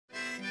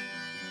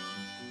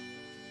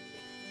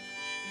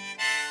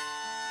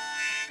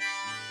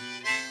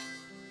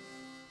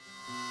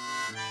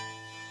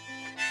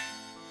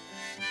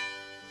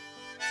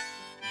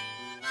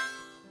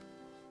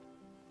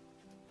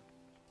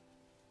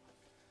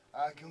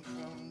I come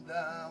from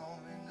down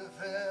in the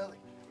valley.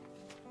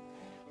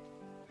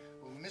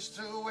 Well,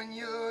 mister, when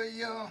you're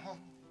young,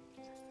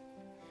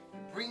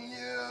 bring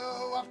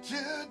you up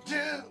to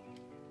do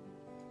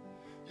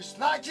just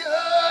like your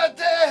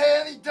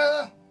daddy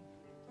done.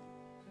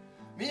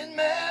 Me and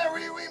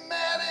Mary, we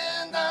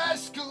met in high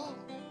school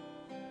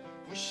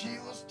when she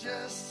was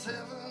just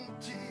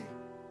 17.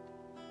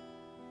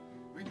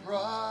 We'd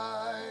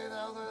ride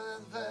out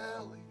of the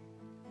valley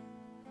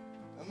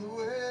and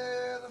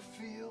where the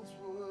fields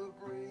were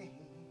green.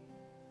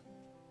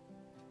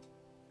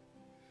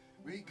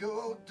 We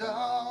go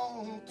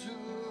down to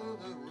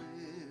the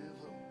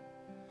river,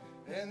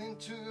 and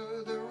into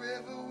the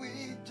river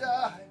we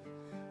dive.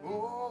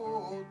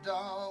 Oh,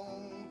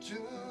 down to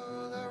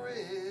the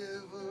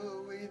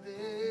river we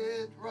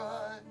did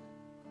ride.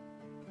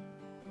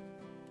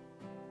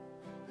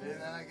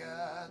 Then I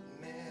got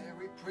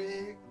Mary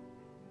Prig,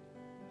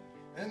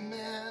 and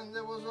man,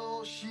 that was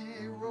all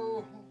she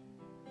wrote.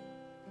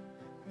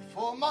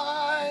 For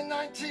my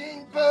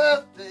 19th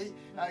birthday,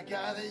 I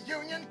got a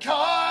union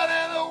card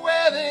and a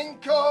wedding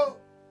coat.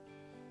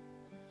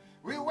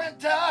 We went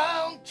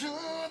down to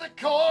the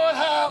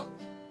courthouse,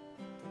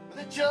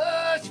 the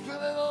judge put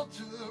it all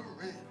to the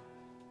red.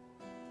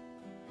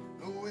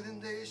 No wedding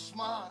day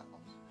smiles,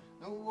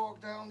 no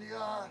walk down the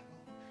aisle,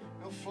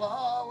 no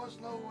flowers,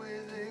 no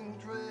wedding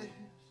dress.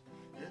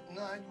 At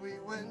night we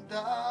went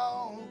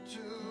down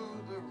to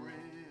the river,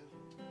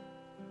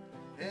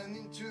 and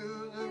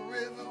into the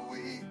river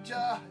we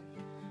dived.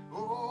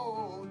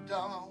 Oh,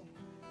 down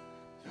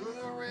to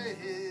the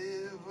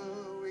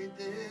river we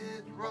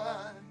did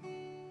ride.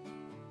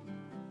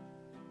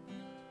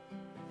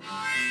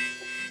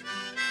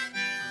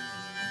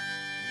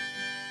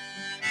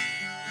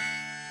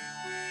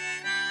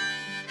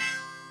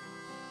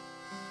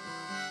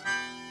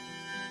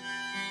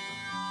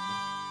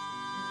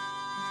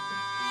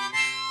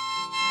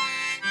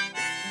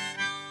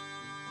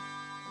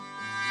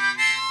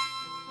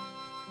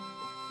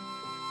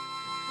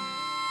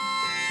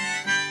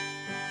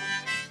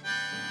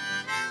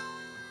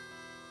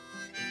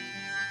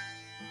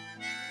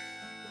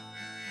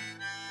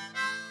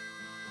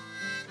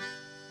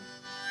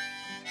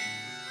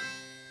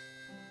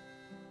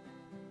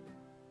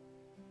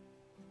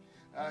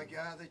 I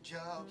got a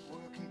job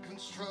working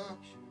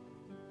construction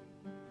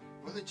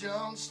with a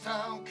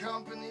Johnstown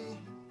company.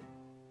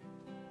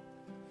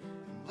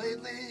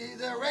 Lately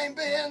there ain't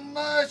been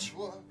much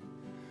work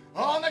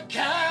on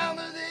account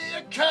of the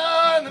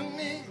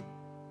economy.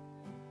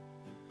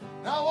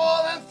 Now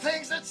all them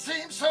things that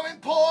seem so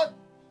important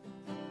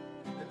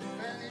have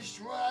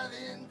vanished right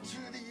into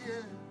the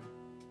air.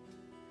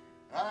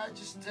 I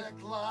just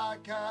act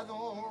like I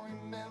don't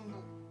remember,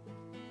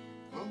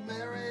 but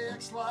Mary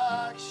acts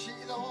like she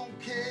don't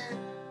care.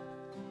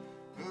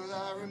 But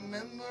I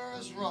remember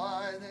us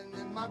riding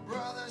in my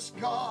brother's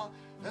car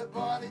at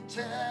Bonnie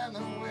Tan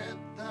and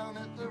went down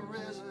at the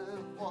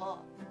reservoir.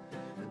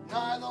 At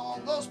night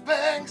on those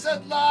banks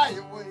I'd lie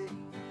awake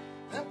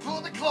and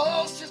pull the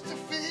clothes just to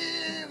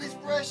feel his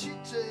breath she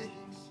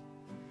takes.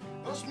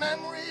 Those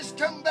memories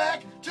come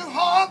back to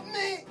haunt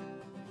me.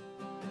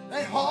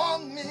 They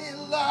haunt me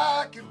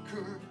like a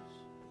curse.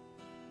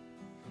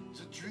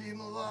 To dream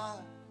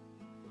alive,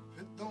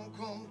 it don't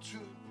come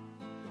true,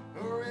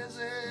 or is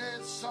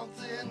it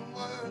something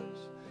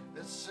worse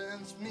that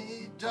sends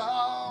me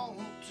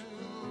down to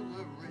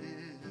the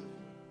river?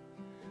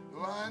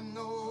 Oh, I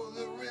know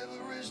the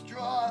river is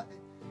dry,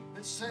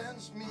 it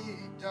sends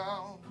me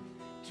down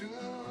to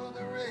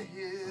the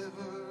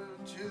river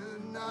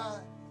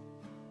tonight.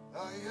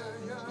 Oh yeah,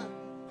 yeah,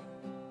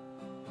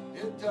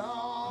 yeah,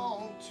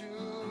 down to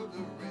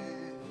the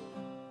river,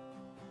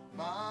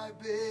 my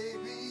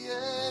baby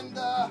and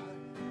I.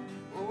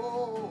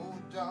 Oh,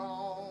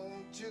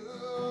 down to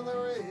the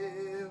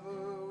river.